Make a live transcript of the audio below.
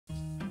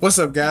What's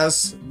up,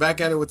 guys?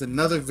 Back at it with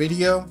another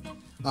video.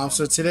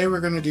 So today we're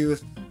gonna do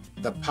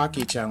the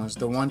PAQUI challenge,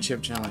 the one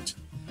chip challenge.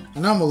 I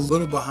know I'm a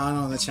little behind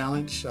on the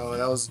challenge, so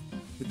that was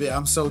a bit.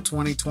 I'm so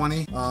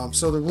 2020.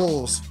 So the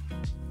rules.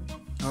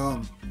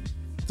 The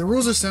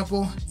rules are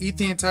simple. Eat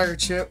the entire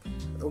chip.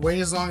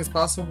 Wait as long as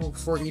possible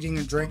before eating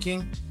and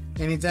drinking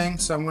anything.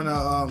 So I'm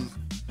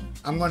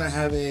gonna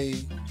have a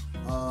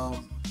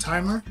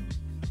timer,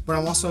 but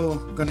I'm also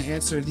gonna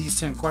answer these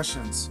 10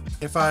 questions.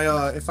 If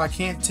I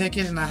can't take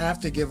it and I have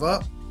to give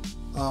up,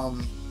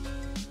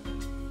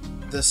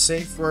 the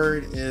safe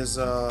word is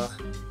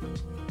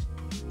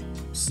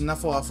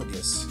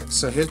snuffleupagus.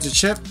 So here's the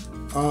chip.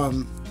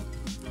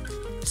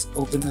 Let's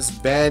open this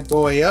bad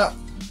boy up.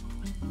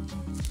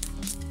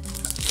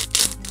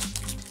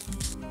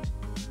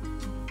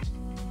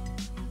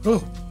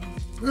 Oh,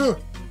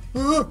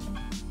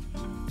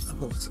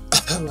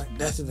 like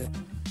death in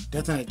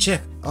a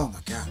chip. Oh my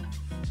god.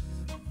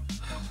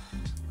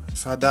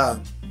 If I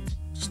die,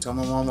 just tell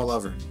my mom I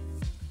love her.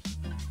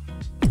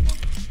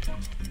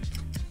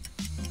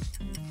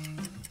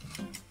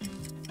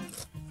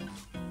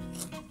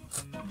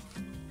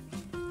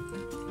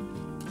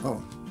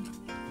 Oh.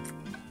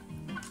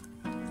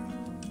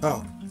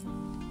 Oh.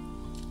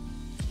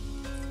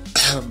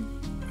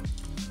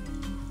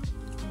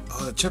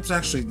 Oh, the chip's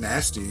actually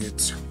nasty.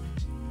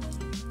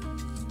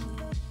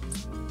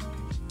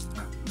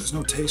 There's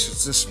no taste.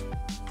 It's just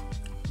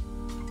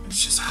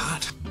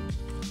hot.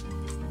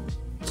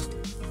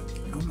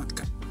 Oh my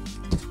god.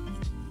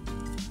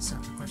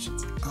 Stop the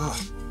questions. Oh.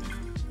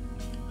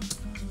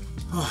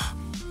 Oh.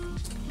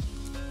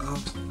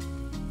 Oh.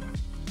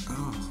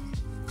 Oh.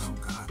 Oh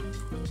god.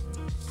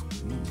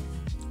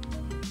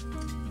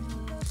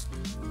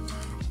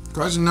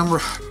 Question number.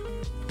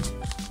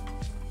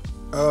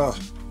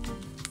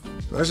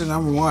 Question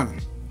number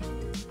 1.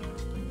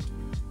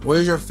 What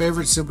is your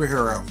favorite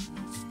superhero?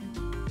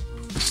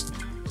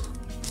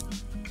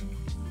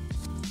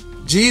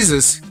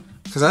 Jesus,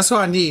 because that's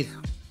what I need.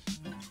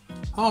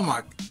 Oh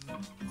my.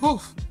 Whew.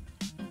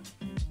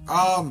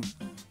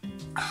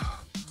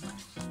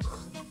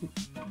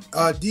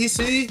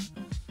 DC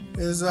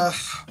is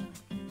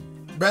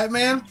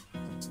Batman.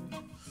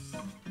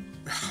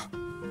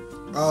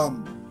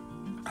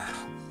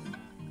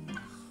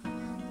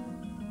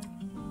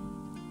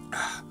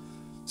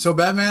 So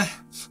Batman,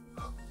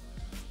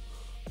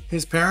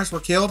 his parents were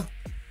killed,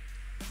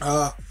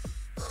 and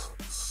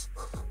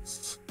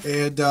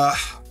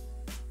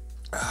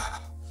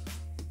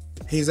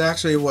he's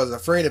actually was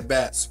afraid of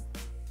bats,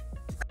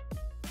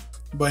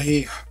 but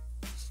he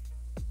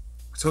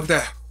took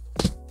that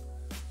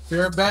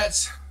fear of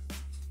bats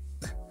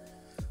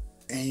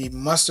and he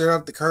mustered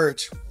up the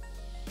courage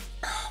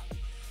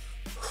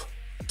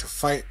to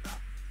fight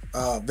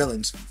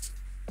villains.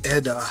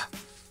 And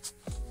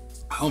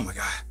oh my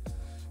god,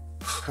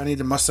 I need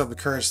to muster up the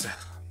courage to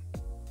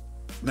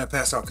not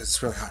pass out because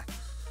it's really hot.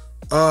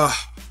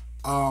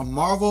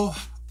 Marvel,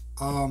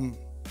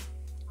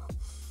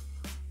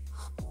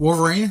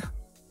 Wolverine.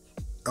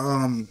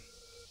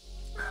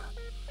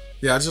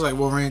 Yeah, I just like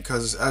Wolverine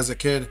because as a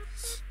kid,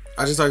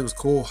 I just thought he was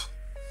cool.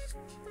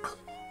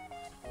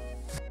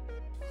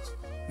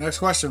 Next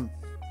question.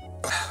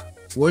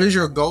 What is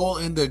your goal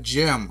in the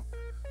gym?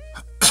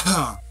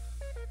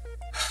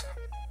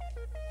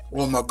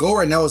 Well, my goal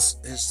right now is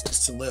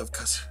to live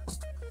because,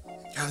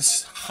 yeah, this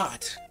is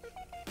hot.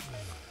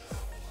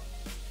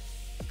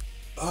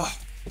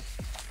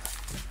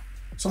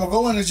 So my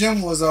goal in the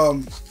gym was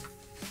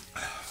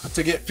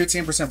to get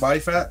 15%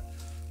 body fat.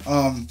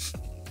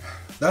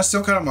 That's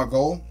still kind of my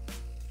goal,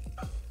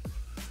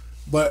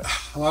 but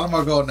a lot of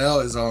my goal now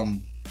is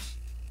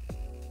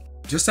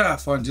just to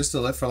have fun, just to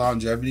live for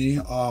longevity,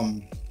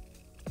 and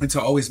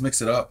to always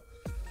mix it up.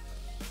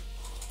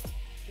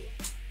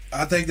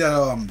 I think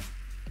that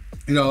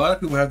you know, a lot of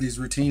people have these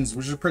routines,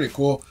 which is pretty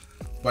cool,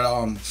 but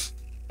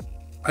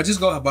I just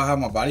go about how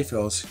my body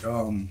feels.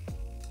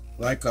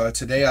 Like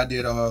today I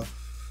did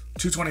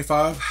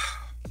 225,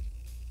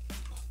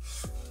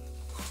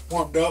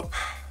 warmed up,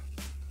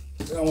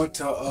 then I went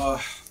to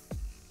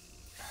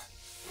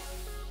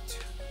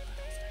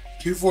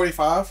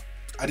 245.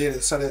 I did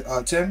a set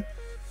at 10,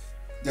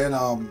 then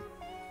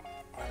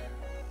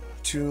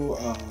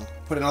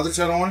put another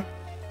set on.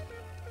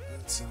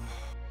 It's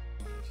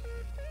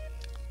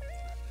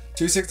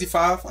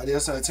 265, I did a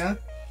set of 10.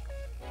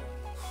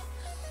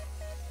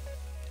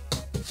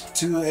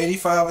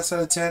 285, I set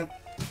of 10.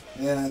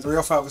 And then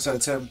 305, I set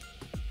of 10.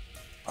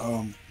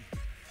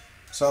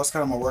 So that's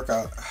kind of my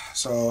workout.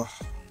 So,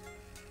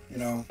 you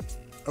know,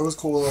 it was a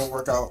cool little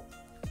workout.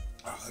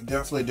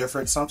 Definitely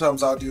different.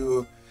 Sometimes I'll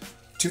do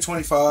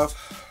 225,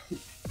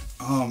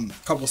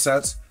 couple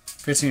sets,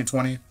 15 and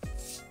 20.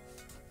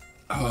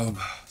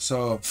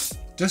 So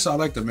just I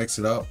like to mix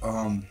it up.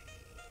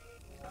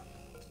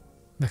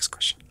 Next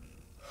question.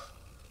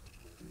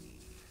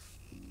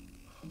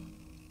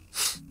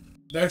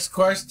 Next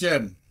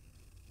question.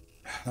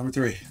 Number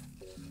 3.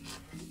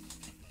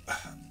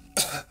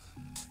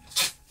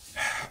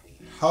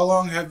 How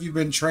long have you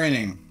been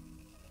training?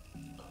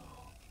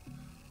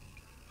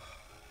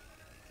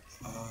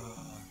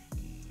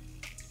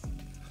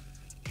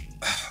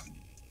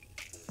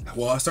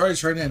 Well, I started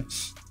training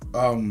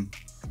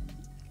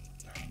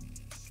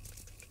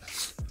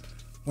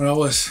when I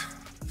was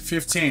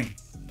 15.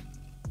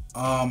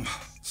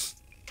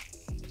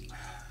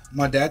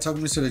 My dad took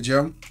me to the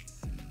gym.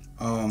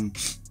 I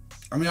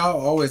mean, I've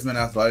always been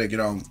athletic, you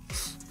know.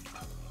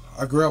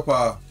 I grew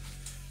up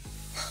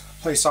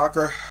played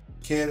soccer,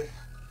 kid.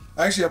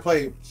 Actually, I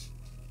played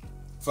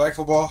flag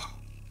football.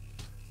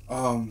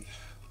 Oh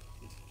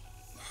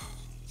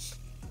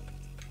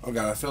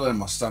god, I feel it in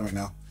my stomach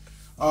now.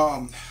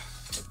 I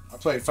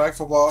played flag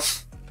football.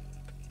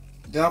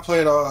 Then I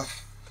played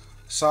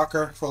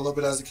soccer for a little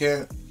bit as a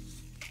kid.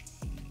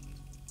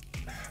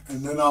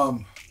 And then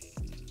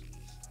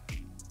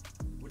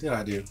what did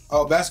I do?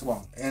 Oh,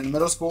 basketball. In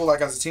middle school,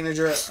 like as a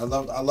teenager, I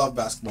love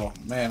basketball.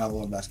 Man, I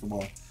love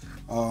basketball.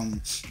 I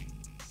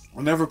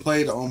never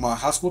played on my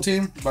high school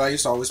team, but I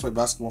used to always play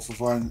basketball for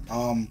fun.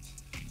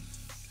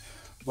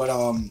 What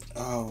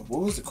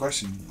was the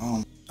question?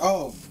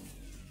 Oh,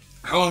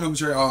 how long have I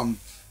trained?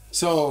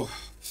 So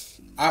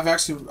I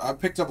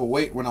picked up a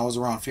weight when I was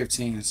around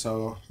 15,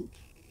 so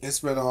it's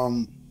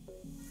been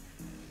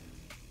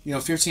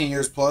 15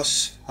 years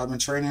plus I've been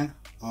training.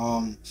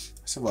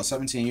 It's about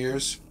 17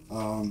 years.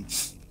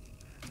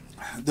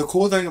 The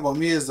cool thing about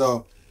me is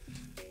though,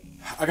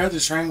 I got to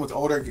train with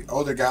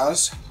older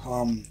guys.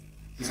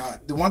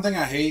 The one thing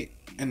I hate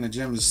in the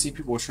gym is see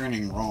people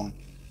training wrong.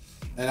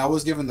 And I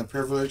was given the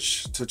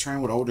privilege to train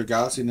with older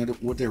guys who knew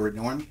what they were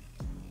doing.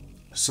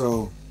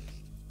 So,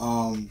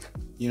 all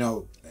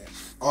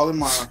in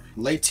my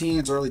late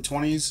teens, early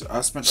 20s,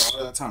 I spent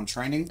all that time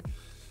training.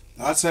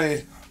 I'd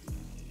say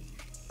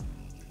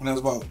when I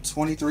was about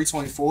 23,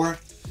 24,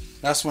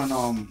 that's when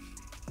I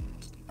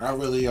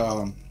really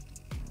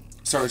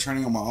started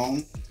training on my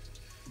own.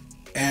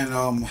 And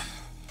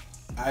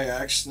I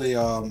actually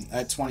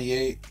at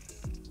 28,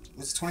 it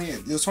was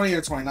 28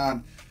 or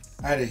 29,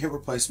 I had a hip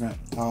replacement.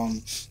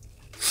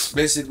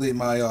 Basically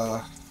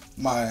my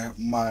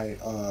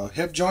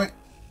hip joint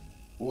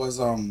was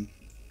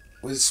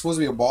supposed to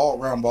be a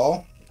round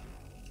ball,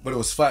 but it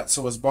was flat,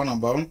 so it was bone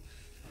on bone.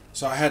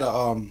 So I had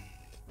a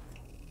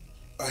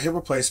hip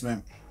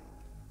replacement,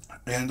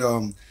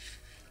 and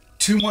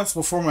 2 months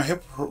before my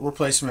hip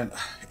replacement,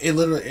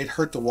 it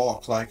hurt to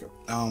walk,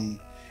 and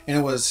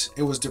it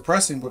was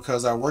depressing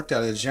because I worked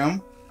at a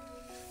gym,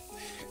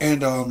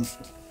 and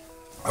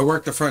I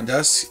worked the front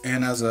desk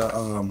and as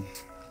a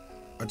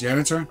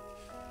janitor,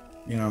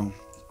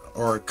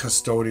 or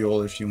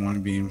custodial if you want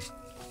to be.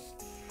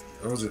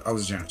 I was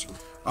a janitor.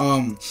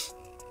 I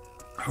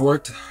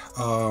worked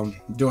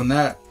doing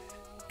that,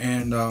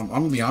 and I'm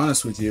gonna be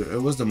honest with you,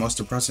 it was the most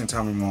depressing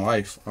time of my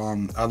life.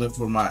 I lived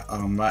with my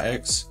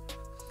ex,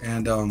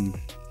 and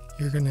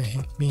you're gonna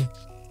hate me.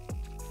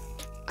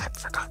 I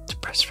forgot to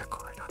press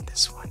record on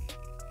this one.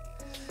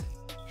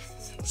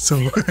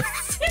 So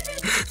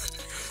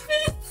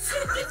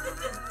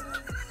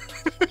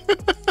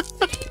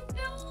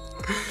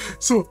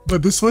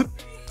but this one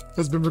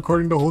has been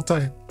recording the whole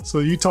time. So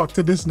you talk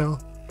to this now.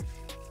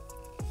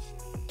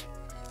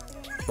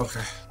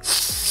 Okay.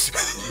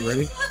 You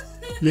ready?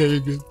 Yeah, you're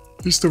good.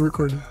 You're still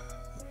recording.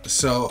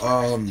 So,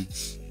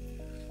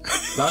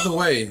 by the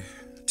way,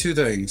 2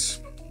 things.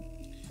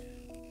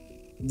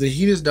 The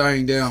heat is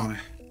dying down,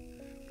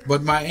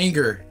 but my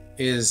anger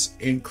is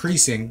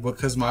increasing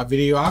because my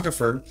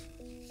videographer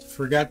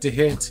forgot to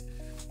hit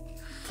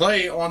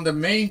play on the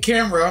main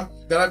camera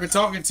that I've been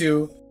talking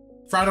to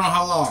for I don't know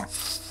how long.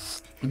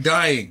 I'm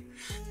dying.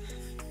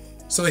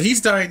 So the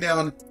heat's dying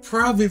down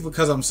probably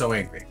because I'm so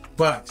angry,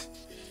 but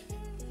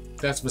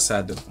that's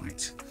beside the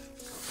point.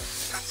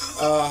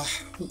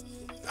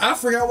 I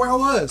forgot where I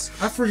was.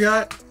 I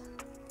forgot.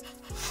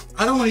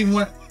 I don't even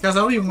want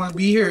to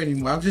be here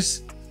anymore. I'm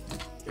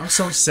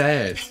so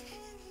sad.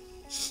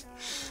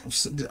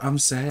 I'm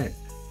sad.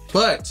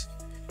 But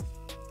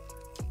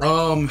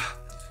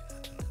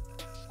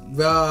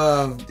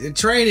the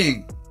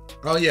training.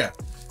 Oh yeah.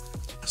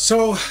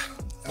 So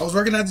I was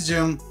working at the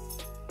gym,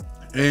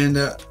 and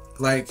I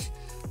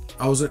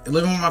was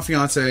living with my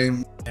fiance,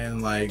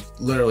 and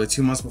literally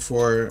 2 months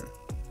before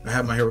I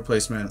had my hip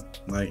replacement,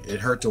 it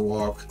hurt to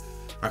walk.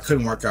 I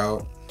couldn't work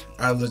out.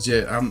 I'm not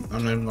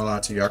even gonna lie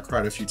to you, I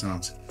cried a few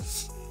times.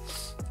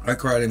 I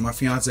cried, and my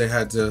fiance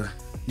had to,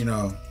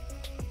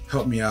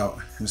 help me out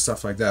and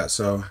stuff like that.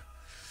 So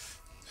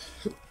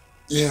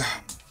yeah.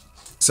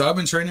 So I've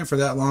been training for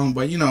that long,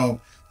 but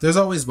there's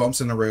always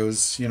bumps in the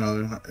roads.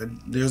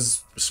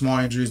 There's small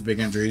injuries, big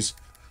injuries,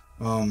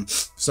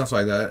 stuff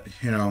like that.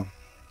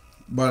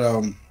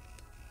 But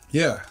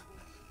yeah.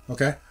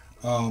 Okay.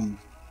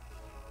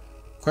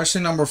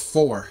 Question number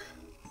 4.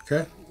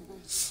 Okay.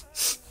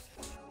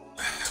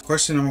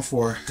 Question number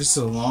 4. This is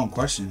a long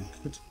question.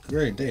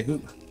 Great day.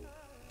 Who?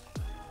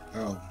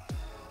 Oh,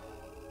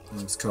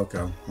 it's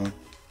Coco. Well,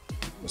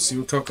 let's see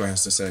what Coco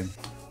has to say.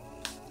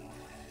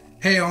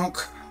 Hey, Unc.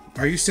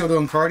 Are you still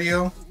doing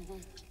cardio?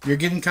 You're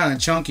getting kind of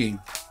chunky.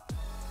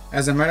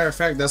 As a matter of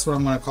fact, that's what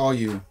I'm going to call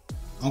you.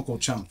 Uncle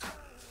Chunk.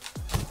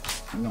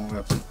 You know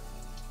what?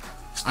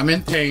 I'm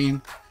in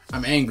pain.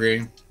 I'm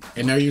angry.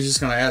 And now you're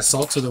just going to add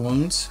salt to the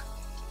wounds?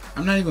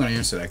 I'm not even gonna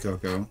answer that,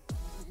 Coco.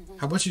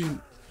 How about you?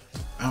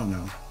 I don't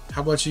know.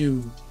 How about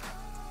you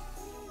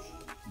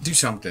do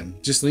something?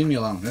 Just leave me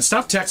alone. And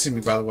stop texting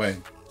me, by the way.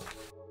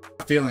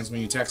 Feelings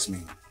when you text me.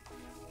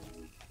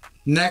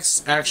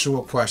 Next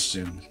actual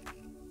question.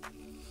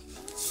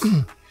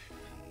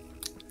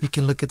 You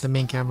can look at the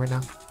main camera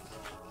now.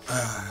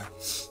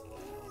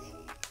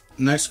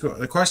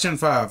 The question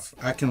 5.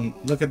 I can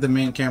look at the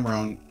main camera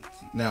on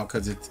now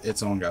because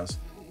it's on, guys.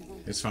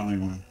 It's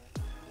finally on.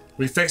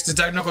 We fixed the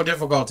technical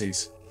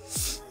difficulties.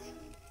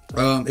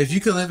 If you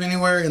could live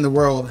anywhere in the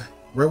world,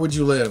 where would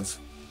you live?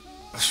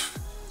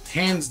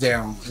 Hands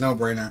down, no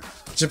brainer.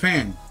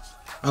 Japan.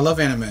 I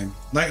love anime.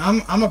 Like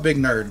I'm a big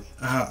nerd.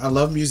 I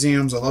love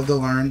museums. I love to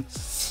learn.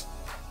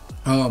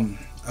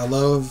 I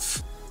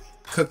love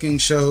cooking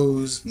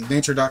shows,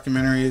 nature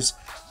documentaries.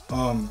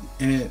 And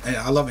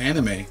I love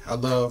anime. I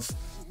love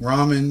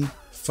ramen,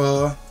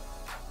 pho.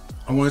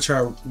 I want to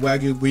try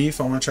Wagyu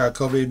beef. I want to try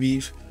Kobe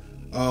beef.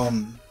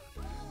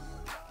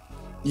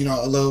 You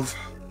know, I love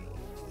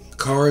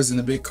cars and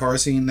the big car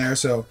scene there.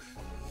 So,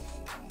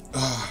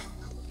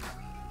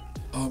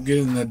 I'm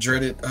getting the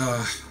dreaded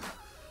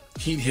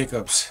heat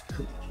hiccups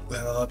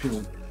that a lot of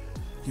people.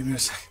 Give me a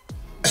second.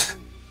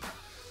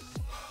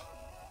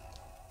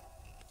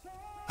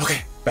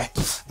 Okay, back.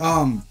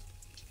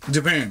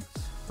 Japan.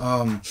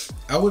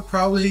 I would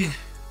probably.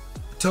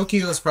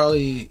 Tokyo is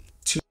probably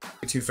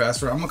too fast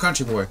for. I'm a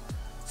country boy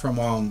from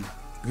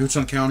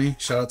Guchon County.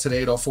 Shout out to the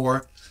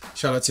 804.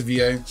 Shout out to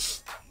VA.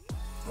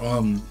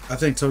 I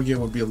think Tokyo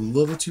would be a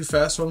little too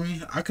fast for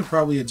me. I could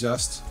probably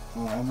adjust.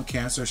 I'm a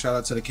Cancer. Shout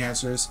out to the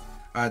Cancers.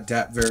 I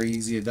adapt very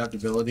easy,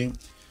 adaptability.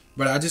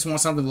 But I just want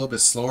something a little bit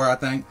slower, I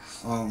think.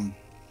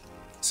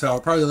 So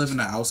I'll probably live in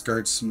the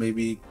outskirts,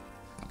 maybe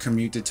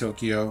commute to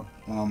Tokyo.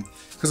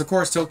 Because of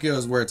course Tokyo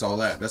is where it's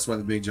all at. That's where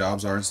the big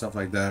jobs are and stuff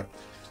like that.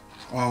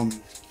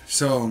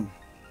 So,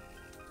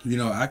 you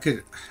know, I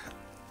could,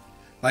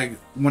 like,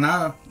 when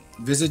I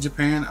visit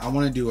Japan, I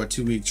want to do a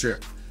 2-week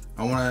trip.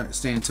 I want to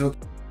stay in Tokyo,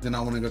 then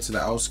I want to go to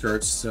the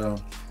outskirts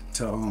to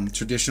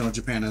traditional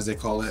Japan, as they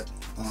call it.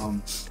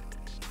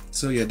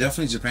 So yeah,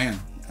 definitely Japan.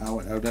 I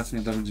would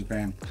definitely live in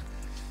Japan.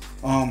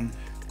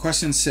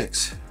 Question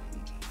 6.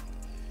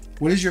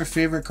 What is your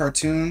favorite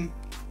cartoon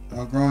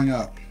growing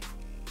up?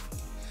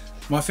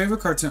 My favorite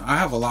cartoon, I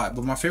have a lot,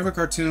 but my favorite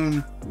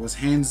cartoon was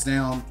hands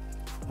down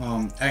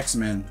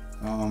X-Men.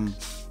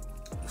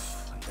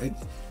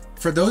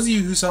 For those of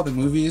you who saw the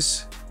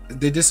movies,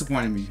 they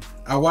disappointed me.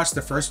 I watched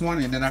the first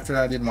one, and then after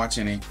that I didn't watch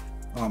any.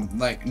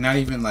 Like, not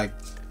even like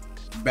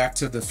Back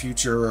to the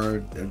Future or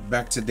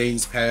Back to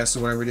Days Past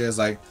or whatever it is.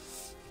 Like,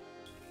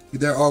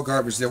 they're all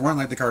garbage. They weren't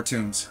like the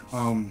cartoons.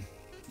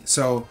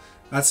 So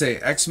I'd say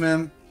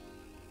X-Men.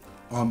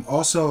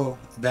 Also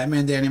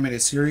Batman the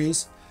Animated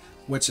Series,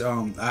 which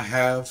I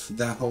have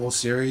that whole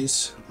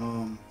series.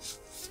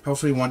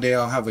 Hopefully one day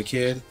I'll have a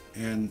kid,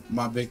 and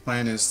my big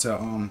plan is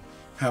to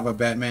have a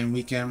Batman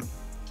weekend,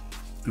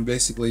 and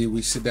basically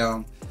we sit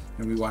down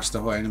and we watch the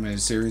whole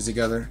animated series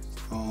together.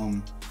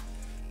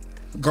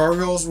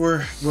 Gargoyles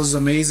was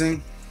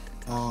amazing.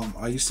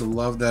 I used to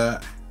love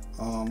that.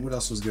 What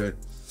else was good?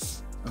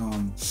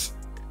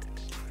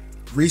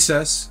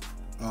 Recess.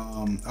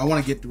 I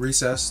want to get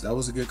Recess. That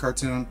was a good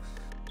cartoon.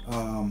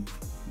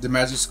 The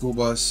Magic School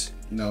Bus,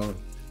 you know,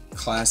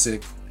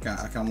 classic.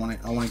 I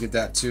want to get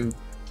that too.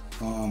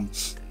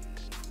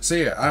 So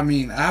yeah, I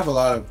mean, I have a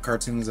lot of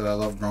cartoons that I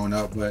love growing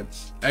up, but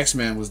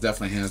X-Men was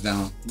definitely hands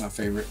down my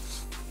favorite.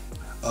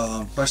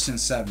 Question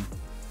 7.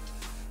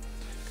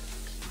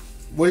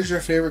 What is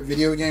your favorite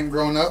video game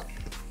growing up?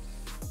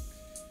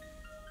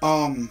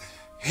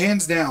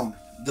 Hands down,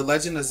 The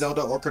Legend of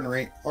Zelda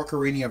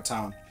Ocarina of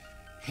Time.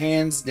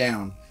 Hands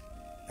down.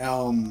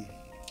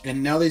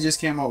 And now they just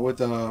came out with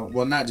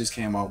well, not just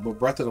came out, but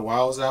Breath of the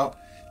Wild is out.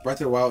 Breath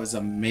of the Wild is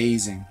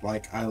amazing.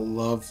 Like, I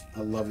love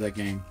that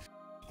game.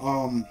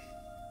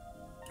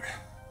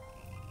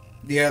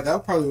 Yeah,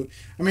 that probably.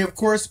 I mean, of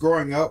course,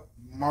 growing up,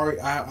 Mario.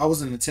 I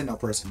was a Nintendo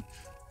person,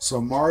 so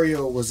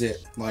Mario was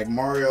it. Like,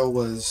 Mario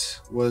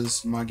was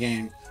my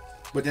game.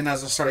 But then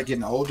as I started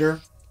getting older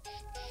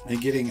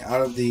and getting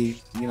out of the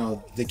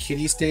the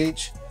kiddie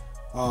stage,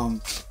 I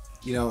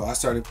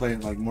started playing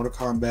like Mortal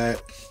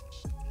Kombat.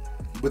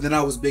 But then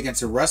I was big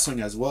into wrestling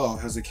as well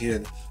as a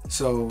kid.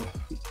 So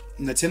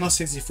Nintendo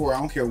 64, I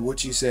don't care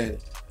what you said,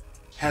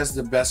 has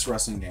the best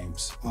wrestling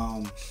games.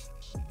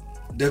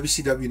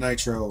 WCW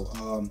Nitro,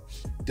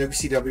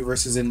 WCW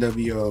versus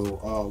NWO,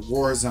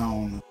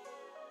 Warzone.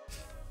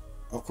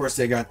 Of course,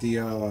 they got the,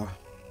 I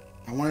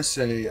want to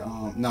say,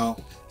 no,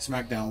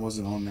 SmackDown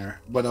wasn't on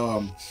there. But,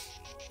 WWE,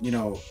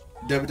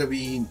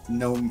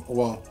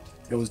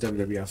 it was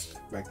WWF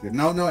back then.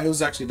 No, it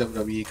was actually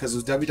WWE, because it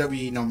was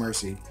WWE No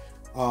Mercy.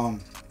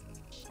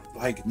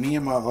 Like, me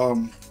and my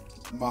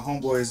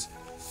homeboys,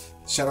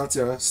 shout out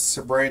to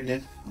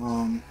Brandon,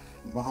 my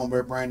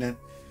homeboy Brandon,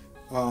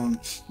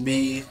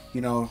 me,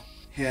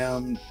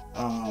 him,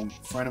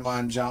 friend of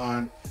mine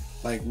John,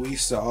 like, we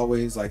used to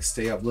always like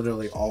stay up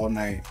literally all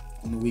night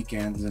on the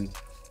weekends and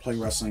play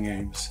wrestling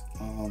games.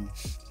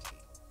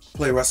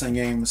 play wrestling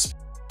games.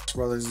 Smash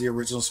Brothers, the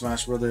original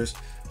Smash Brothers.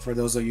 For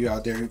those of you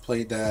out there who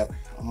played that,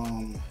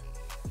 man,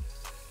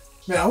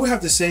 I would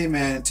have to say,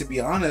 man, to be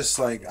honest,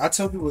 like I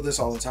tell people this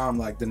all the time,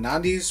 like the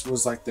 '90s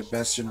was like the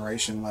best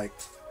generation, like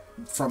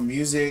from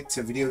music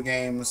to video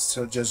games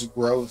to just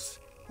growth.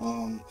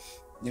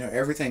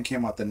 Everything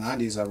came out the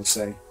 '90s, I would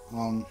say.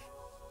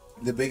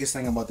 The biggest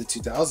thing about the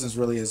 2000s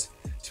really is,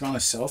 to be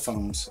honest, cell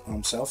phones.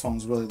 Cell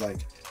phones really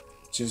like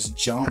just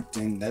jumped,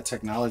 and that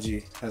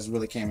technology has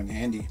really came in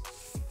handy.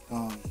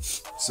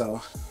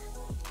 So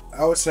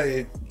I would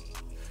say,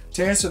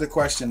 to answer the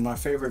question, my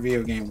favorite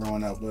video game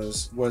growing up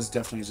was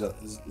definitely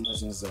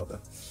Legend of Zelda.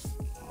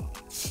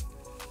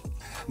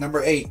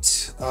 Number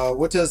 8,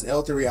 what does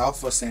L3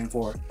 Alpha stand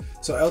for?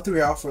 So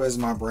L3 Alpha is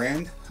my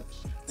brand,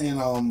 and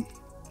I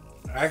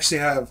actually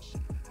have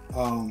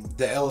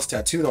the L's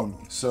tattooed on me.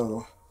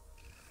 So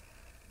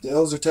the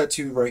L's are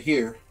tattooed right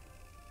here,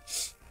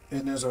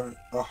 and there's a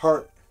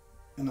heart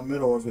in the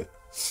middle of it,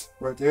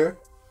 right there.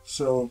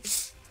 So,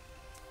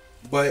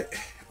 but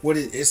what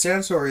it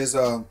stands for is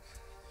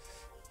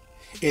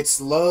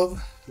it's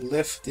love,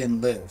 lift,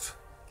 and live.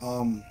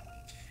 And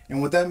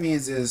what that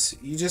means is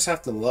you just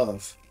have to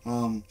love.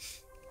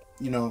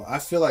 I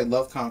feel like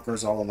love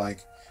conquers all.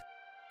 Like,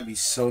 there'll be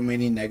so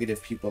many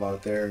negative people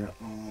out there.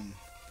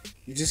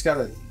 You just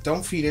gotta,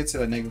 don't feed into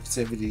the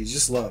negativity.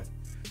 Just love.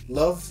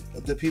 Love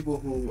the people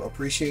who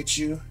appreciate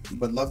you,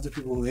 but love the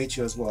people who hate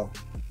you as well.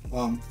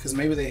 Because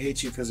maybe they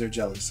hate you because they're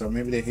jealous, or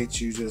maybe they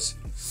hate you just,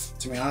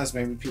 to be honest,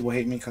 maybe people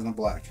hate me because I'm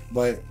black.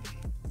 But,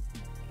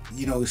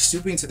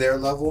 stooping to their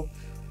level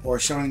or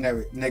showing that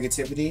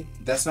negativity,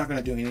 that's not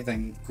going to do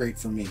anything great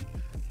for me.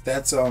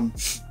 That's,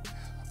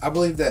 I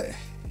believe that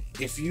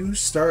if you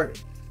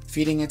start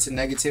feeding into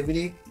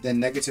negativity, then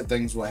negative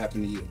things will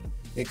happen to you.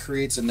 It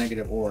creates a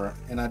negative aura,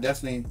 and I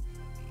definitely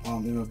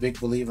am a big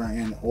believer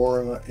in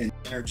aura and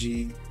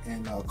energy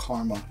and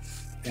karma,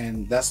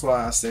 and that's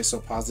why I stay so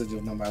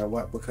positive no matter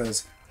what,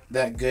 because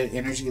that good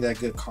energy, that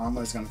good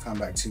karma is going to come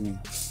back to me.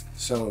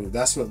 So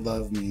that's what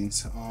love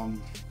means.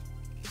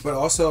 But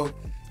also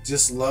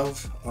just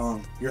love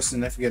your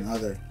significant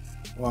other,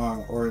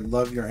 or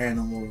love your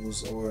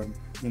animals, or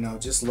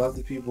just love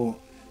the people.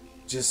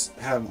 Just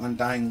have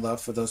undying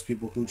love for those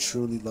people who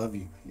truly love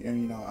you.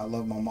 And I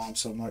love my mom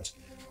so much.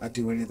 I'd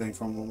do anything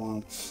for my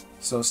mom.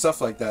 So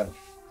stuff like that.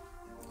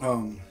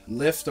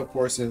 Lift, of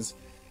course, is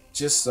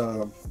just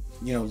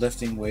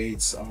lifting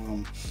weights.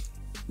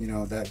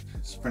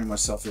 That's pretty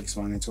much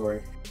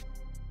self-explanatory.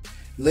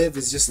 Live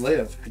is just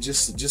live.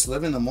 Just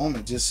live in the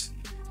moment. Just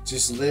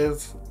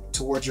live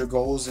towards your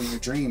goals and your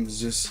dreams.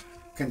 Just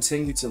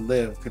continue to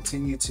live.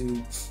 Continue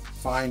to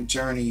find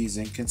journeys,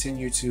 and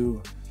continue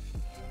to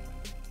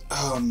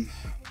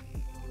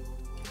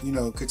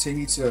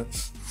continue to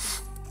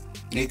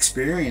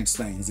experience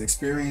things,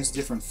 experience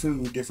different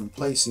food, different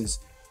places,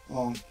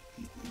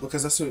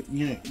 because that's what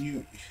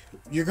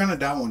you're gonna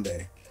die one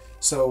day.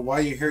 So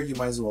while you're here, you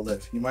might as well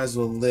live. You might as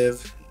well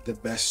live the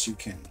best you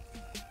can.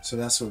 So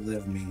that's what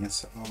live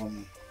means.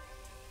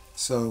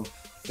 So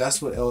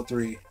that's what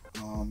L3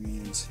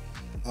 means.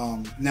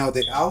 Now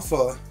the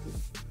alpha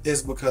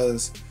is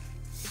because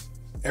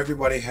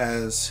everybody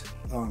has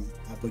a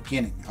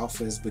beginning.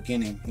 Alpha is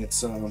beginning.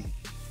 It's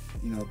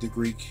the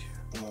Greek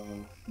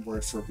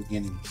word for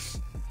beginning.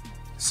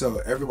 So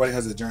everybody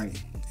has a journey,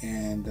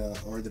 and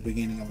or the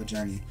beginning of a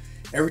journey.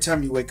 Every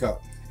time you wake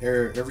up,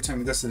 every time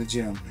you go to the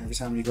gym, every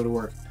time you go to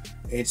work,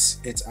 it's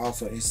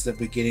alpha. It's the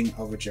beginning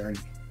of a journey.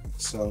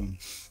 So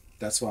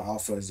that's why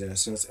alpha is there.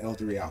 So it's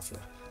L3 alpha.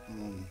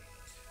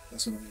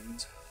 That's what it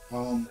means.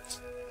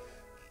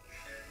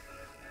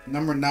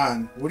 Number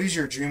 9. What is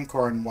your dream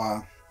car and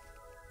why?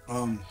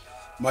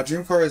 My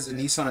dream car is the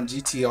Nissan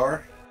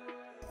GTR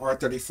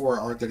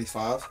R34,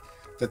 R35.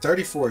 The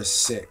 34 is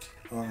sick.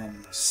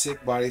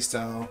 Sick body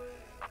style.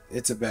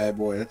 It's a bad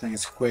boy. That thing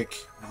is quick.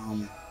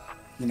 I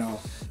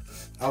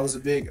was a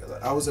big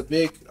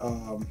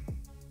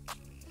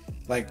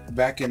like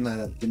back in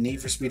the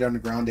Need for Speed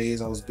Underground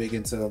days. I was big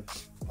into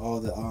all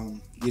the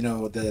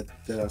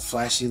the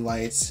flashy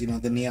lights,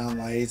 the neon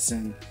lights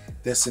and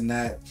this and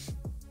that.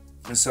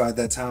 And so at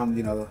that time,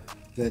 the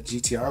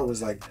GTR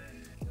was like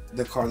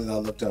the car that I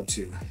looked up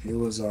to. It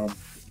was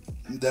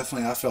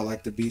definitely, I felt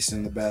like the beast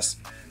and the best.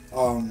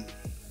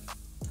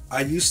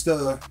 I used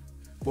to,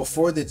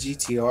 before the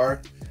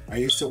GTR, I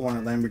used to want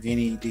a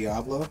Lamborghini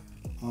Diablo.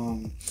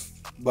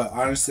 But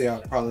honestly,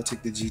 I'll probably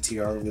take the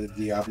GTR over the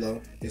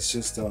Diablo. It's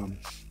just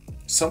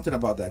something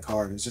about that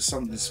car. It's just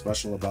something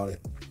special about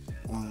it.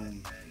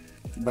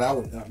 But I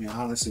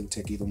honestly would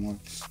take either one.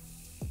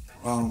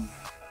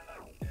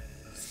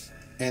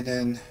 And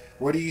then,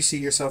 where do you see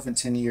yourself in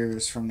 10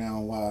 years from now,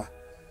 and why?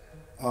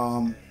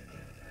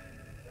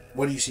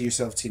 What do you see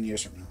yourself 10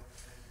 years from now?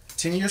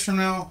 10 years from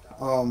now,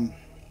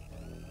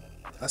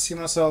 I see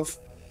myself,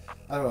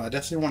 I don't know, I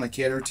definitely want a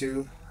kid or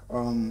two.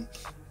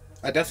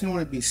 I definitely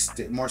want to be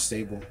more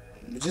stable.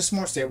 Just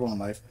more stable in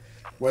life.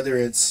 Whether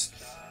it's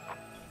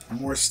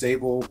more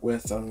stable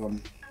with a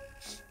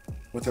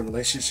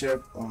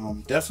relationship,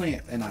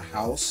 definitely in a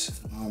house,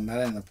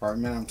 not in an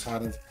apartment. I'm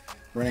tired of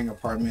renting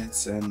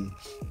apartments and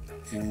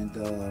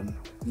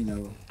you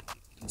know,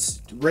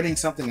 renting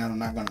something that I'm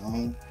not going to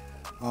own.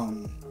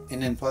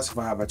 And then plus, if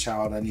I have a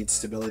child, I need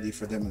stability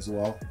for them as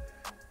well.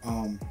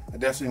 I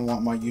definitely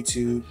want my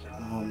YouTube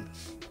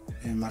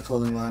and my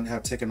clothing line to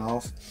have taken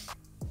off.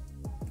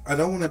 I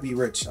don't want to be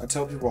rich. I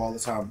tell people all the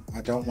time,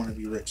 I don't want to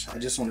be rich. I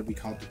just want to be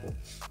comfortable.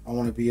 I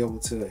want to be able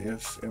to,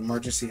 if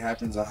emergency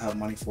happens, I'll have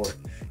money for it.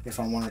 If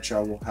I want to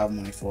travel, have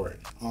money for it.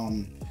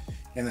 And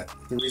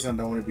the reason I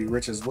don't want to be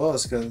rich as well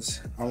is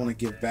because I want to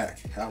give back.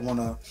 I'm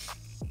not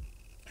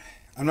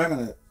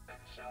going to,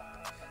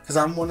 because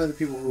I'm one of the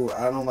people who,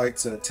 I don't like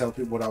to tell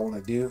people what I want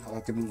to do. I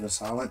like to move in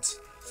silence.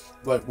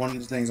 But one of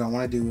the things I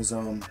want to do is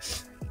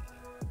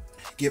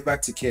give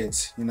back to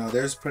kids. You know,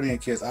 there's plenty of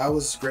kids. I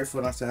was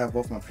grateful enough to have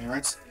both my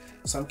parents.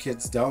 Some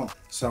kids don't.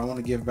 So I want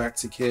to give back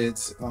to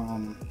kids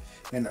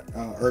in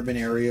urban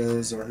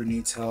areas or who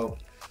needs help.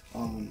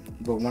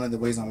 But one of the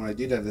ways I want to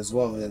do that as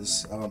well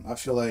is I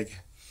feel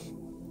like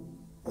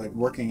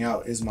working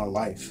out is my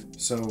life.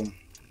 So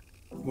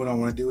what I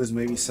want to do is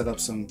maybe set up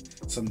some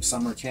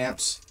summer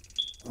camps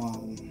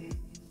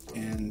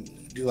and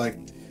do like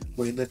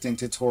weightlifting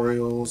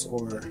tutorials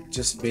or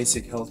just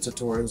basic health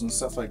tutorials and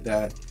stuff like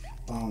that.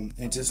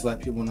 And just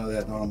let people know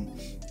that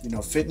you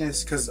know,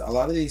 fitness, because a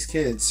lot of these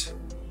kids,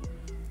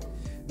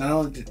 not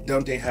only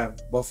don't they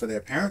have both of their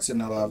parents in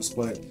their lives,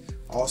 but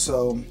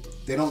also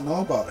they don't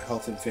know about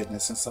health and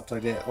fitness and stuff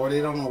like that, or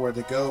they don't know where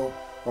to go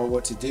or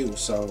what to do.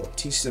 So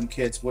teach them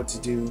kids what to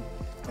do,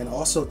 and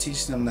also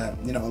teach them that,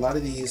 you know, a lot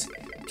of these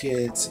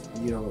kids,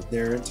 you know,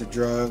 they're into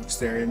drugs,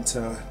 they're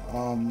into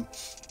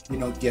you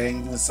know,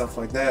 gangs and stuff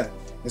like that.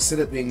 Instead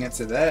of being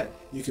into that,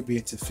 you could be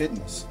into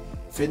fitness.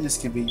 Fitness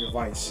can be your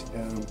vice.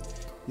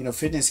 You know,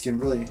 fitness can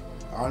really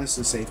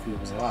honestly save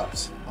people's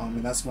lives.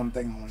 And that's one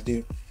thing I want to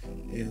do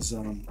is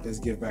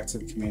give back to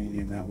the community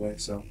in that way.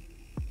 So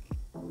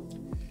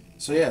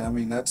yeah, I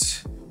mean,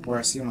 that's where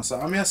I see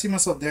myself. I mean, I see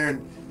myself there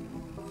in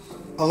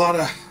a lot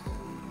of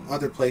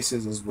other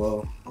places as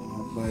well.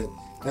 But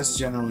that's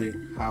generally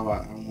how I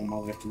want my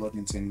life to look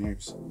in 10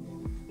 years.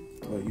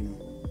 But, you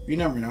know, you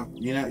never know.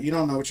 You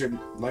don't know what your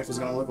life is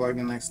going to look like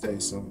the next day.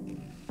 So,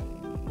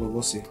 but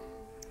we'll see.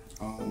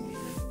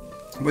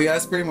 But yeah,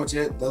 that's pretty much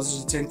it. Those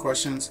are the 10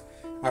 questions.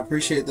 I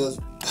appreciate those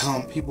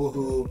people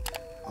who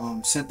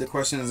sent the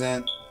questions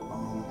in.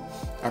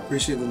 I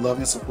appreciate the love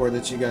and support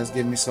that you guys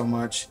give me so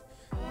much.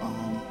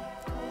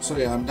 So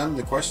yeah, I'm done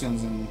with the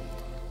questions and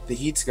the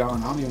heat's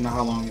gone. I don't even know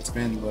how long it's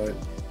been, but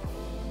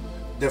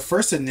the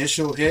first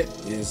initial hit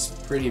is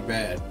pretty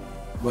bad.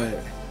 But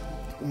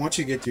once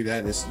you get through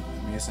that, it's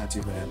not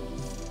too bad.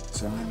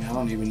 So I mean, I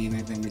don't even need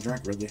anything to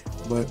drink really.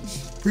 But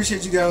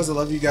appreciate you guys. I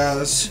love you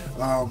guys.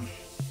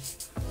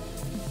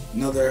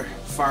 Another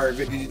fire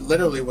video. It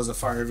literally was a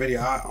fire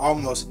video. I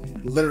almost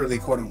literally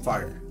caught on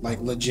fire,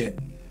 like legit.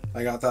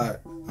 Like I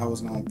thought I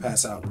was gonna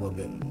pass out a little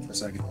bit for a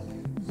second.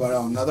 But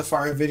another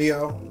fire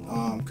video.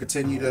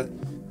 Continue to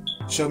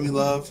show me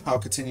love. I'll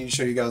continue to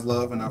show you guys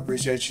love, and I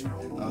appreciate you.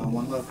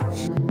 One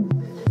love.